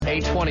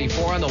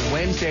8:24 on the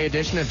Wednesday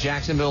edition of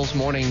Jacksonville's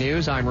Morning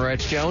News. I'm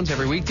Rich Jones.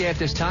 Every weekday at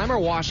this time, our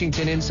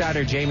Washington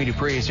insider Jamie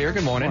Dupree is here.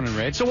 Good morning. Morning,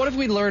 Rich. So what have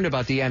we learned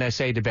about the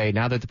NSA debate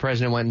now that the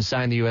president went and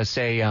signed the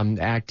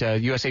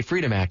USA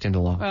Freedom Act into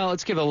law? Well,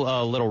 let's give a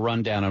little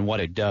rundown on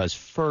what it does.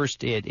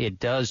 First, it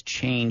does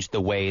change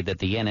the way that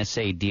the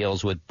NSA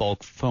deals with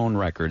bulk phone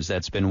records.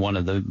 That's been one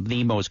of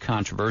the most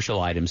controversial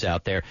items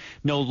out there.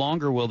 No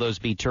longer will those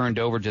be turned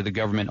over to the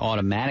government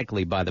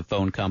automatically by the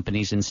phone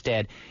companies.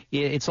 Instead,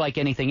 it's like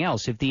anything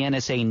else. If the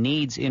NSA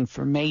needs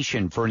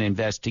information for an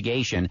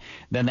investigation,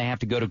 then they have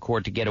to go to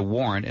court to get a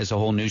warrant, as a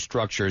whole new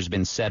structure has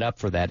been set up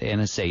for that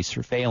NSA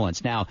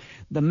surveillance. Now,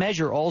 the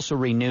measure also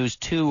renews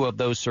two of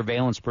those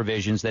surveillance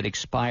provisions that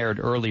expired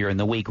earlier in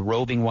the week,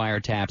 roving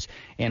wiretaps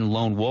and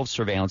lone wolf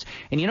surveillance.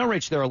 And you know,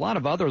 Rich, there are a lot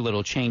of other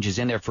little changes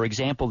in there. For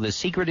example, the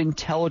Secret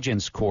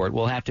Intelligence Court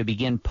will have to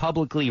begin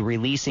publicly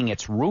releasing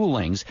its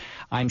rulings.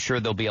 I'm sure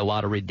there'll be a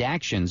lot of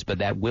redactions, but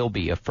that will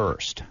be a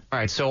first. All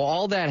right, so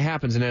all that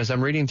happens, and as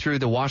I'm reading through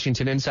the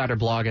Washington Insider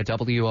blog at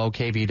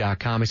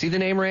WOKV.com, I see the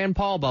name Rand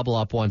Paul bubble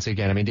up once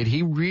again. I mean, did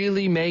he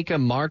really make a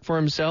mark for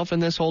himself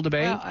in this whole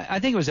debate? Well, I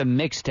think it was a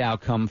mixed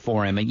outcome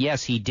for him. And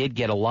yes, he did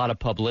get a lot of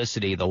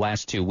publicity the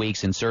last 2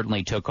 weeks and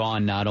certainly took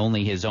on not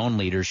only his own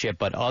leadership,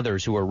 but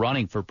others who were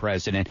running for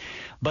president.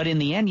 But in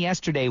the end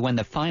yesterday, when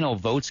the final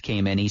votes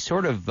came in, he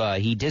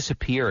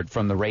disappeared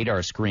from the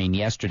radar screen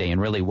yesterday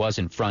and really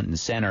wasn't front and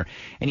center.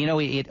 And, you know,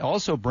 it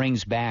also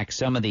brings back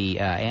some of the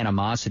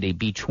animosity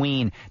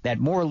between that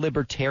more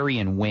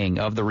libertarian wing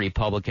of the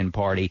Republican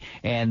Party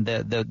and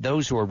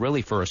those who are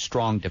really for a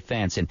strong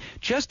defense. And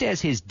just as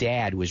his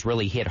dad was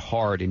really hit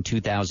hard in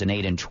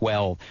 2008 and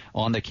 12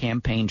 on the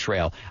campaign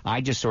trail,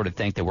 I just sort of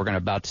think that we're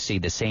about to see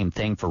the same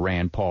thing for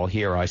Rand Paul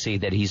here. I see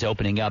that he's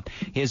opening up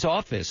his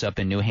office up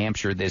in New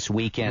Hampshire this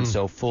weekend,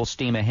 so full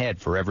steam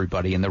ahead for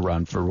everybody in the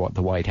run for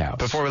the White House.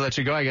 Before we let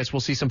you go, I guess we'll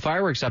see some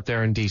fireworks up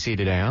there in D.C.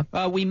 today,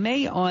 huh? We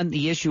may on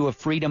the issue of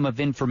Freedom of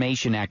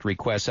Information Act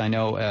requests. I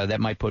know that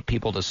might put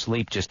people to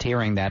sleep just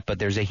hearing that, but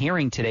there's a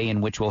hearing today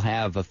in which we'll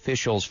have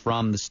officials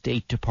from the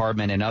State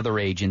Department and other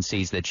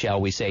agencies that,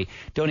 shall we say,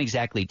 don't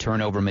exactly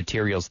turn over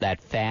materials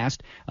that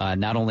fast,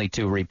 not only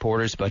to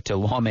reporters but to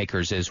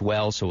lawmakers as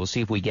well. So we'll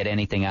see if we get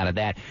anything out of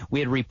that. We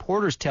had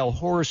reporters tell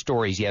horror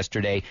stories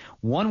yesterday.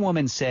 One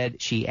woman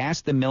said she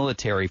asked the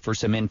military for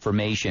some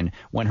information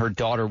when her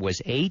daughter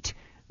was 8.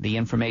 The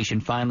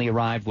information finally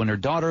arrived when her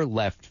daughter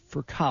left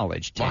for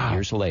college 10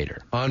 years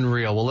later.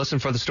 Unreal. Well, listen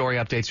for the story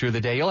updates through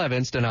the day. You'll have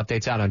instant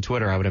updates out on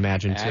Twitter, I would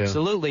imagine, too.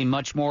 Absolutely.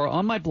 Much more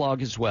on my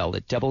blog as well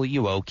at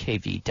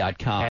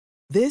WOKV.com.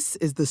 This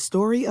is the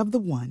story of the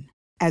one.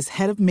 As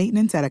head of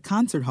maintenance at a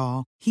concert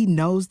hall, he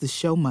knows the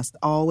show must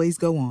always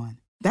go on.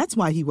 That's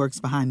why he works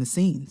behind the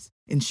scenes,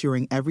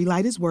 ensuring every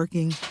light is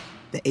working,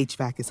 the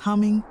HVAC is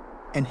humming,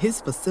 and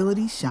his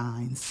facility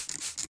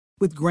shines.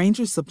 With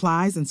Grainger's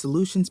supplies and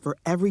solutions for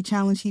every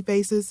challenge he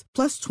faces,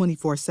 plus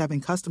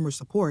 24/7 customer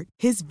support,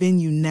 his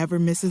venue never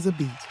misses a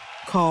beat.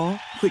 Call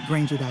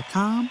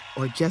quickgrainger.com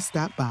or just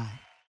stop by.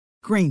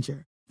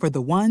 Grainger, for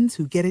the ones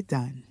who get it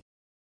done.